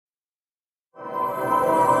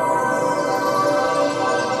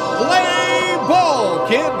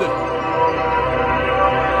kid.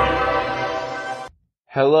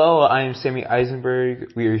 Hello, I am Sammy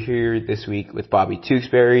Eisenberg. We are here this week with Bobby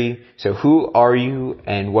Tewksbury. So who are you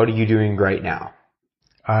and what are you doing right now?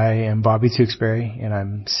 I am Bobby Tewksbury, and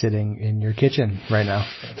I'm sitting in your kitchen right now.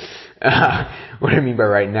 What I mean by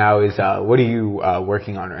right now is, what are you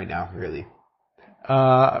working on right now, really?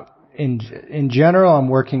 In general, I'm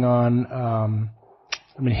working on,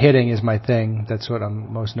 hitting is my thing. That's what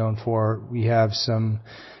I'm most known for. We have some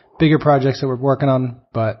bigger projects that we're working on,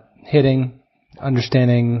 but hitting,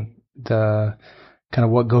 understanding the kind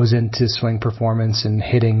of what goes into swing performance and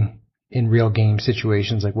hitting in real game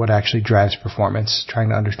situations, like what actually drives performance, trying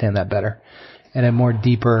to understand that better and a more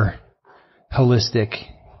deeper, holistic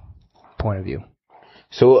point of view.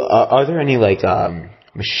 So, are there any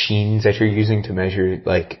machines that you're using to measure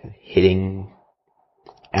hitting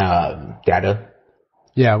data?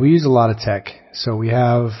 Yeah, we use a lot of tech. So we've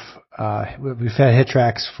had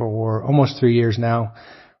HitTrax for almost 3 years now.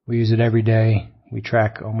 We use it every day. We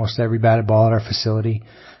track almost every batted ball at our facility.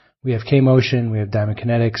 We have K-Motion, we have Diamond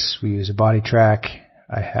Kinetics, we use a body track.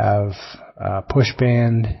 I have push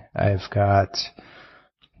band. I've got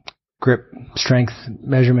grip strength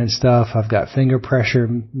measurement stuff. I've got finger pressure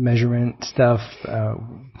measurement stuff.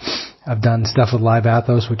 I've done stuff with Live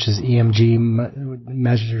Athos, which is EMG,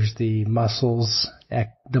 measures the muscle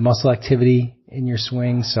activity in your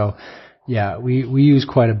swing. So yeah, we use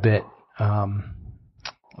quite a bit. A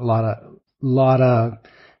lot of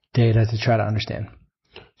data to try to understand.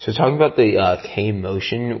 So talking about the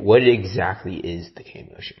K-Motion, what exactly is the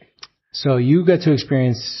K-Motion? So you get to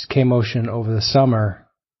experience K-Motion over the summer,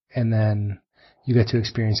 and then you get to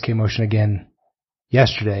experience K-Motion again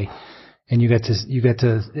yesterday, and you get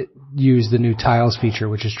to use the new tiles feature,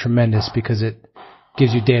 which is tremendous because it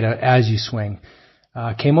gives you data as you swing.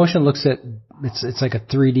 K-Motion looks at it's like a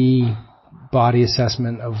 3D body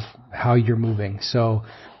assessment of how you're moving. So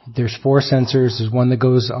there's 4 sensors. There's one that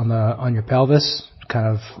goes on your pelvis. Kind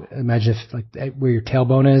of imagine if where your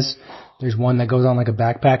tailbone is. There's one that goes on like a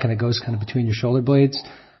backpack and it goes kind of between your shoulder blades.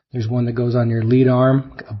 There's one that goes on your lead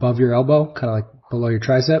arm above your elbow, kind of like below your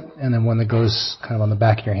tricep, and then one that goes kind of on the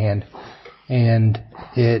back of your hand. And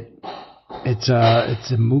it's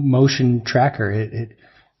a motion tracker. It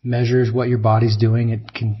measures what your body's doing.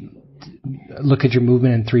 It can look at your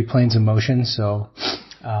movement in 3 planes of motion. So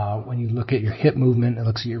when you look at your hip movement, it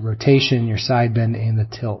looks at your rotation, your side bend, and the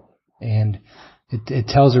tilt. And it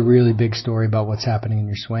tells a really big story about what's happening in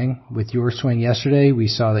your swing. With your swing yesterday, we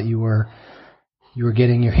saw that you were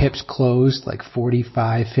getting your hips closed like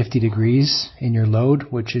 45, 50 degrees in your load,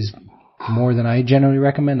 which is more than I generally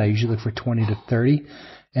recommend. I usually look for 20 to 30.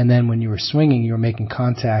 And then when you were swinging, you were making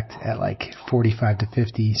contact at like 45 to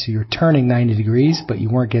 50. So you're turning 90 degrees, but you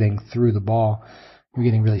weren't getting through the ball. You're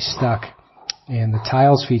getting really stuck. And the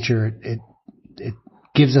tiles feature, it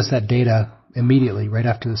gives us that data immediately right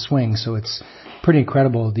after the swing. So it's pretty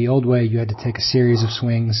incredible. The old way, you had to take a series of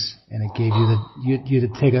swings, and it gave you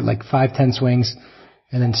had to take it like 5-10 swings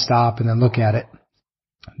and then stop and then look at it.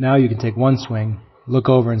 Now you can take one swing, look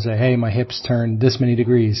over and say, hey, my hips turned this many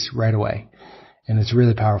degrees right away. And it's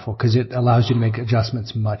really powerful because it allows you to make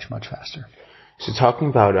adjustments much, much faster. So talking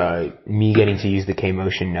about me getting to use the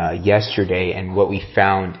K-Motion yesterday, and what we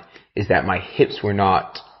found is that my hips were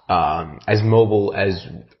not as mobile as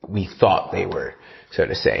we thought they were, so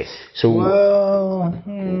to say. So,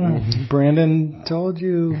 Brandon told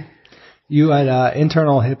you had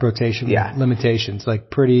internal hip rotation limitations,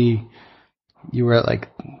 you were at like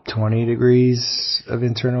 20 degrees of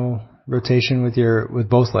internal rotation with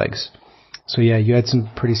both legs. So yeah, you had some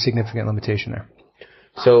pretty significant limitation there.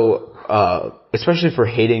 So, especially for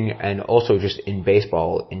hitting and also just in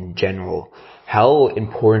baseball in general, how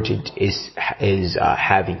important is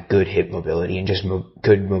having good hip mobility and just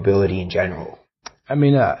good mobility in general? I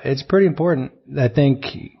mean, it's pretty important. I think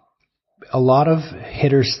a lot of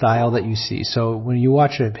hitter style that you see. So when you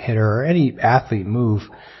watch a hitter or any athlete move,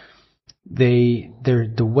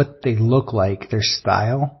 what they look like, their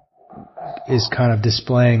style is kind of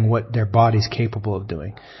displaying what their body's capable of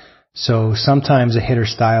doing. So sometimes a hitter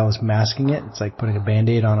style is masking it. It's like putting a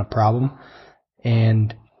Band-Aid on a problem.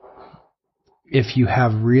 And if you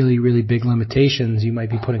have really, really big limitations, you might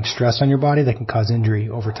be putting stress on your body that can cause injury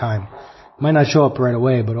over time. It might not show up right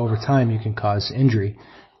away, but over time you can cause injury.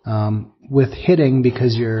 With hitting,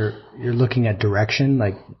 because you're looking at direction,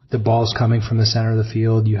 like the ball's coming from the center of the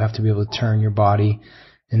field, you have to be able to turn your body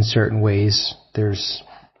in certain ways. There's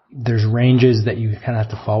ranges that you kind of have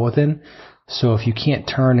to fall within. So if you can't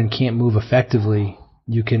turn and can't move effectively,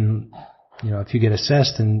 you can, if you get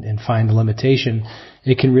assessed and find a limitation,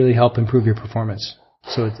 it can really help improve your performance.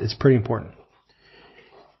 So it's pretty important.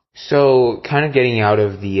 So kind of getting out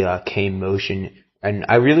of the K motion, and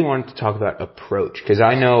I really wanted to talk about approach, because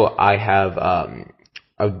I know I have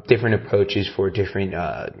different approaches for different,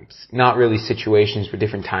 not really situations, but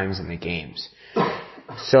different times in the games.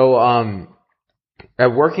 So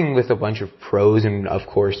working with a bunch of pros, and of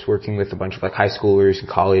course working with a bunch of like high schoolers and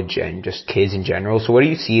college and just kids in general. So what do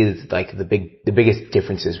you see as like the biggest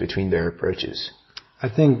differences between their approaches? I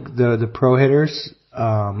think the pro hitters,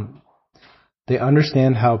 they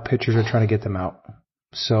understand how pitchers are trying to get them out.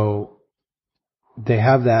 So they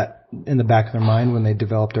have that in the back of their mind when they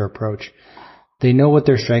develop their approach. They know what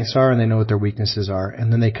their strengths are and they know what their weaknesses are.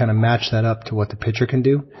 And then they kind of match that up to what the pitcher can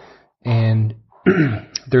do. And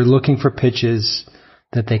they're looking for pitches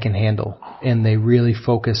that they can handle. And they really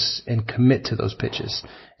focus and commit to those pitches.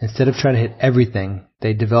 Instead of trying to hit everything,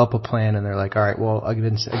 they develop a plan and they're like, all right, well,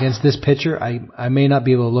 against this pitcher, I may not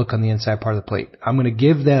be able to look on the inside part of the plate. I'm going to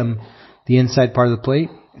give them the inside part of the plate,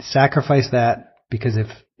 sacrifice that, because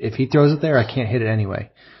if he throws it there, I can't hit it anyway.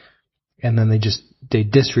 And then they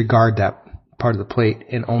disregard that part of the plate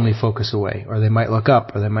and only focus away, or they might look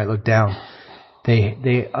up or they might look down.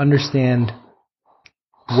 They understand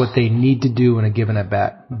what they need to do in a given at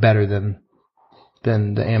bat better than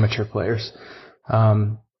the amateur players.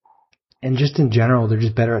 And just in general, they're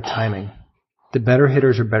just better at timing. The better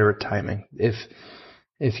hitters are better at timing.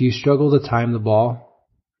 If you struggle to time the ball,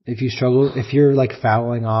 if you're like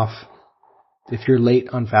fouling off, if you're late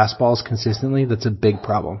on fastballs consistently, that's a big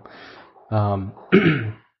problem.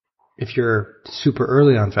 If you're super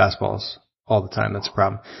early on fastballs all the time, that's a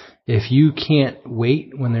problem. If you can't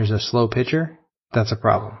wait when there's a slow pitcher, that's a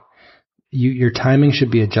problem. Your timing should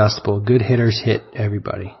be adjustable. Good hitters hit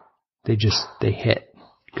everybody. They hit.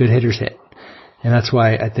 Good hitters hit. And that's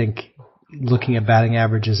why I think looking at batting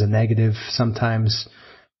average is a negative sometimes.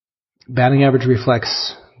 Batting average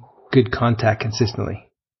reflects good contact consistently.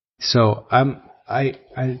 So I'm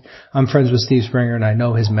friends with Steve Springer and I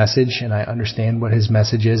know his message and I understand what his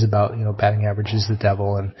message is about, batting average is the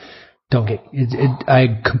devil and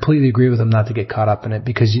I completely agree with him not to get caught up in it,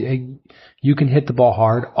 because you can hit the ball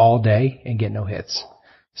hard all day and get no hits.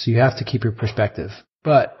 So you have to keep your perspective.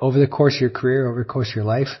 But over the course of your career, over the course of your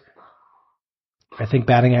life, I think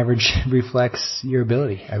batting average reflects your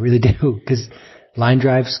ability. I really do, because line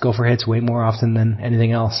drives go for hits way more often than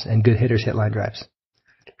anything else, and good hitters hit line drives.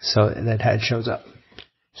 So that shows up.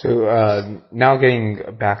 So now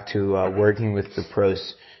getting back to working with the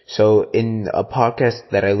pros. So in a podcast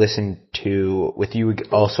that I listened to with you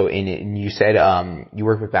also in it, and you said you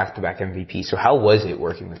work with back-to-back MVPs. So how was it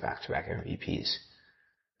working with back-to-back MVPs?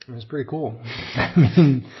 It was pretty cool. I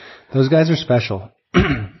mean, those guys are special.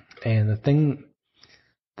 And the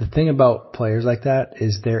thing about players like that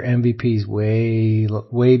is they're MVPs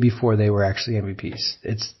way before they were actually MVPs.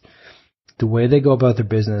 It's the way they go about their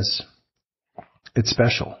business. It's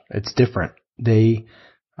special. It's different. They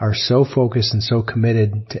are so focused and so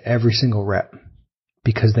committed to every single rep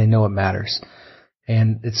because they know it matters.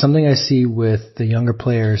 And it's something I see with the younger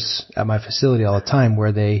players at my facility all the time,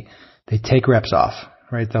 where they take reps off,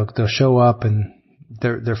 right? They'll show up and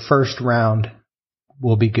their first round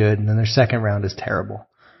will be good, and then their second round is terrible.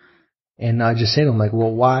 And I just say to them, like,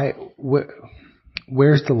 well, why?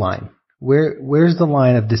 Where's the line? Where's the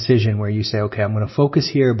line of decision where you say, okay, I'm going to focus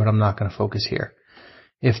here, but I'm not going to focus here?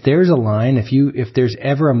 If there's a line, if there's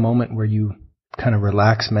ever a moment where you kind of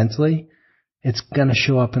relax mentally, it's going to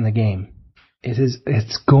show up in the game.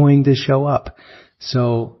 It's going to show up.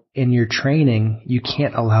 So in your training, you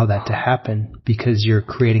can't allow that to happen because you're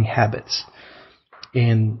creating habits.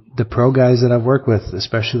 And the pro guys that I've worked with,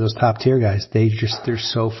 especially those top tier guys, they're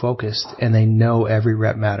so focused and they know every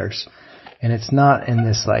rep matters. And it's not in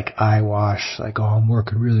this like eyewash, like, oh, I'm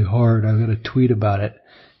working really hard, I've got to tweet about it.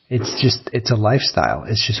 It's a lifestyle.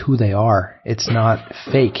 It's just who they are. It's not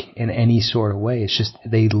fake in any sort of way. It's just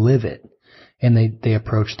they live it. And they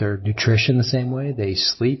approach their nutrition the same way. They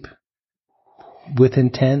sleep with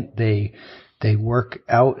intent. They work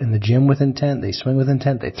out in the gym with intent. They swing with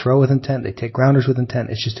intent. They throw with intent. They take grounders with intent.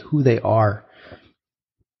 It's just who they are.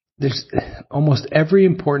 There's almost every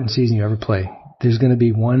important season you ever play, there's going to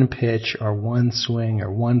be one pitch or one swing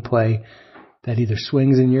or one play that either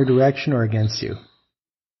swings in your direction or against you.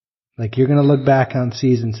 Like, you're going to look back on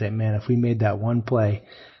season and say, man, if we made that one play,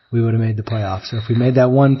 we would have made the playoffs. Or if we made that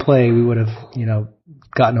one play, we would have,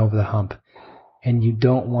 gotten over the hump. And you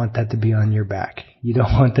don't want that to be on your back. You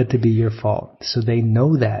don't want that to be your fault. So they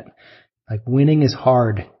know that. Like, winning is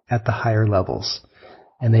hard at the higher levels,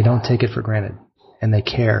 and they don't take it for granted, and they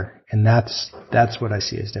care. And that's what I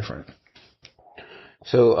see as different.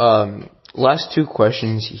 So, last two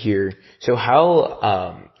questions here. So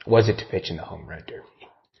how was it to pitch in the Home Run Derby?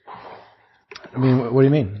 I mean, what do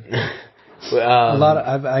you mean?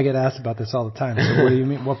 I get asked about this all the time. So what do you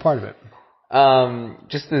mean? What part of it?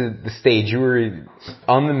 Just the stage. You were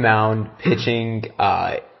on the mound pitching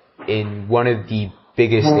in one of the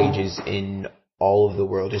biggest stages in all of the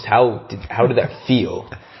world. Just how did that feel,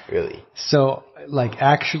 really? So, like,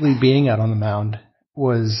 actually being out on the mound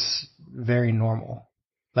was very normal.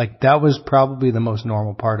 Like, that was probably the most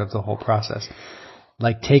normal part of the whole process.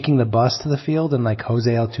 Like, taking the bus to the field and, like, Jose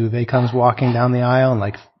Altuve comes walking down the aisle and,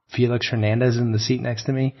 like, Felix Hernandez in the seat next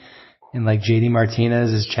to me and, like, JD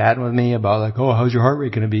Martinez is chatting with me about, like, oh, how's your heart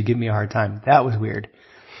rate going to be? Give me a hard time. That was weird.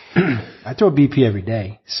 I throw BP every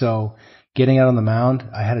day. So getting out on the mound,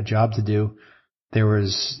 I had a job to do. There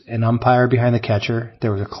was an umpire behind the catcher.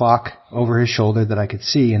 There was a clock over his shoulder that I could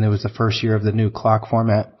see, and it was the first year of the new clock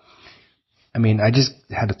format. I mean, I just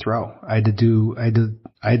had to throw. I had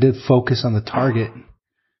to focus on the target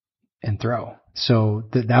and throw. So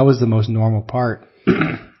that was the most normal part.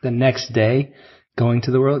 The next day, going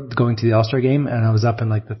to the All-Star game, and I was up in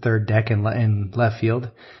like the third deck in left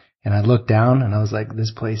field, and I looked down and I was like,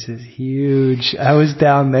 this place is huge. I was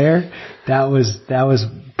down there. That was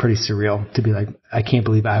pretty surreal to be like, I can't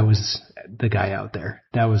believe I was the guy out there.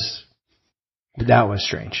 That was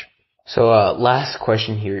strange. So, last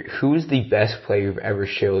question here. Who is the best player you've ever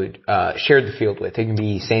shared the field with? It can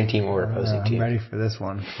be same team or opposing team. I'm ready for this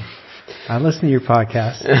one. I listen to your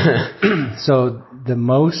podcast. So the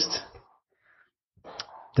most,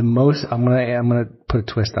 I'm gonna put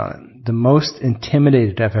a twist on it. The most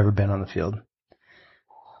intimidated I've ever been on the field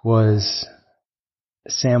was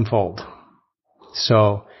Sam Fold.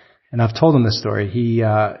 So, and I've told him this story.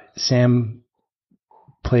 Sam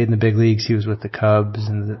played in the big leagues. He was with the Cubs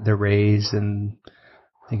and the Rays, and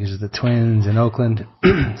I think it was the Twins in Oakland.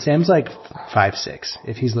 Sam's like 5'6".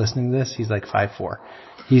 If he's listening to this, he's like 5'4".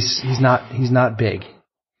 He's not big.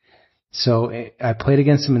 So I played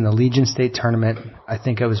against him in the Legion State tournament. I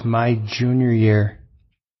think it was my junior year.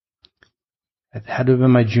 It had to have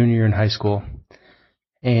been my junior year in high school.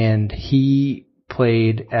 And he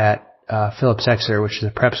played at Phillips Exeter, which is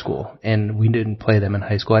a prep school, and we didn't play them in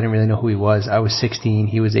high school. I didn't really know who he was. I was 16,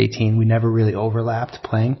 he was 18. We never really overlapped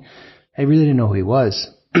playing. I really didn't know who he was.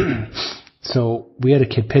 So we had a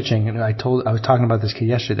kid pitching, and I was talking about this kid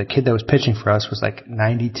yesterday. The kid that was pitching for us was like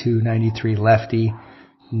 92, 93 lefty,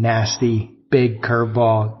 nasty, big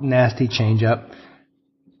curveball, nasty changeup.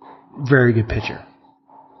 Very good pitcher.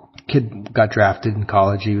 Kid got drafted in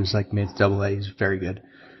college. He was like mid AA. He was very good.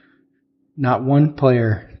 Not one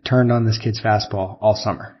player turned on this kid's fastball all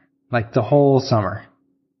summer, like the whole summer.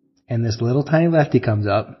 And this little tiny lefty comes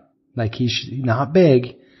up, like he's not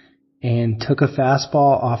big, and took a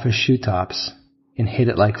fastball off his shoe tops and hit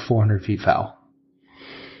it like 400 feet foul.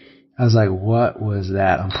 I was like, what was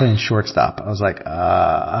that? I'm playing shortstop. I was like,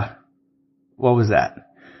 what was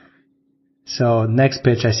that? So next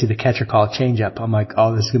pitch, I see the catcher call a changeup. I'm like,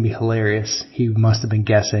 oh, this is going to be hilarious. He must have been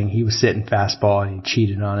guessing. He was sitting fastball and he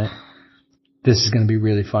cheated on it. This is going to be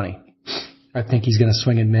really funny. I think he's going to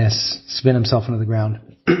swing and miss, spin himself into the ground.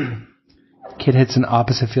 Kid hits an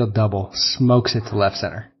opposite field double, smokes it to left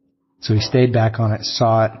center. So he stayed back on it,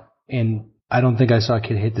 saw it, and I don't think I saw a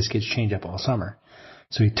kid hit this kid's changeup all summer.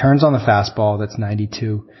 So he turns on the fastball that's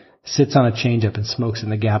 92, sits on a changeup and smokes in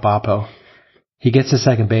the gap oppo. He gets to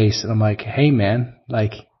second base, and I'm like, hey, man,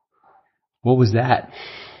 like, what was that?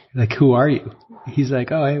 Like, who are you? He's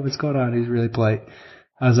like, oh, hey, what's going on? He's really polite.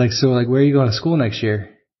 I was like, so, like, where are you going to school next year?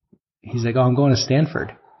 He's like, oh, I'm going to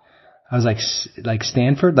Stanford. I was like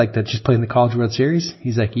Stanford, like that just played in the College World Series?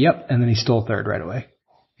 He's like, yep. And then he stole third right away.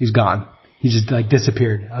 He's gone. He just like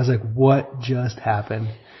disappeared. I was like, what just happened?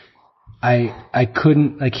 I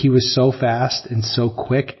couldn't, like, he was so fast and so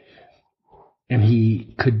quick, and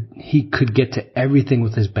he could get to everything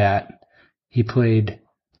with his bat. He played,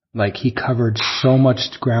 like, he covered so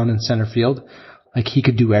much ground in center field. Like, he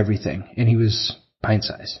could do everything, and he was pint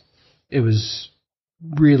size. It was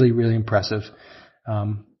really, really impressive.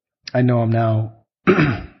 I know him now.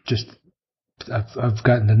 I've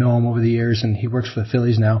gotten to know him over the years, and he works for the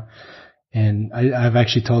Phillies now. And I've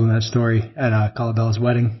actually told him that story at Colabella's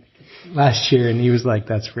wedding last year, and he was like,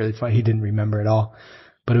 that's really funny. He didn't remember it all.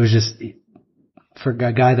 But it was just, for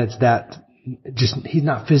a guy that's he's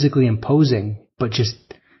not physically imposing, but just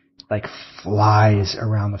like flies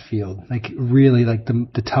around the field. Like really like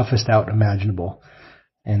the toughest out imaginable.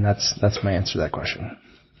 And that's my answer to that question.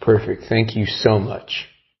 Perfect. Thank you so much.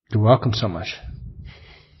 You're welcome so much.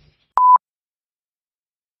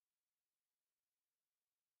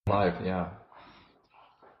 Live, yeah.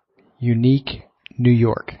 Unique New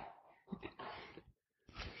York.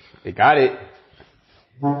 They got it.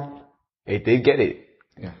 They did get it.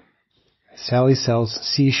 Yeah. Sally sells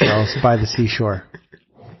seashells by the seashore.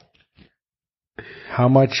 How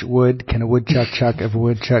much wood can a woodchuck chuck if a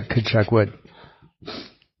woodchuck could chuck wood?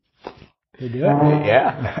 You do it?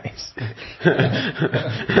 Yeah. Nice.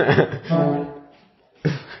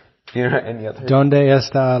 You know any other? ¿Dónde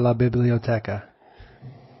está la biblioteca?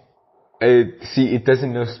 See, it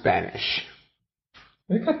doesn't know Spanish.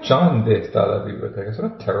 They got John de está la biblioteca. It's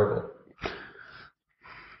not terrible.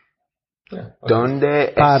 Yeah. Okay.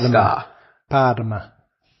 ¿Dónde Parma. está? Parma.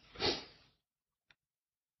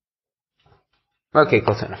 Okay,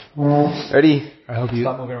 close enough. Ready? I hope you.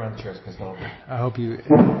 Stop moving around the chairs because I hope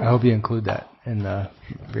you include that in the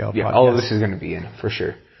real Yeah, podcast. all of this is going to be in for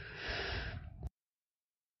sure.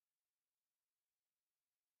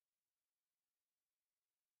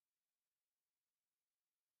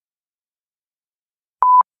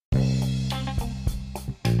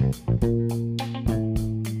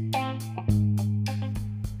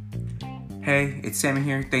 Hey, it's Salmon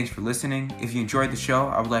here. Thanks for listening. If you enjoyed the show,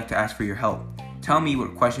 I would like to ask for your help. Tell me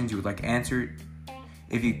what questions you would like answered.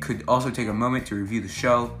 If you could also take a moment to review the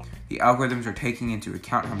show. The algorithms are taking into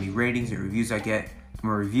account how many ratings and reviews I get. The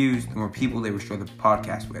more reviews, the more people they will share the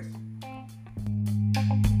podcast with.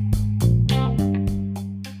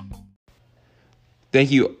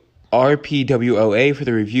 Thank you, RPWOA, for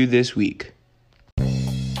the review this week.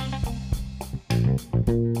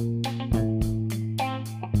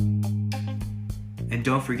 And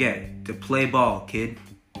don't forget to play ball, kid.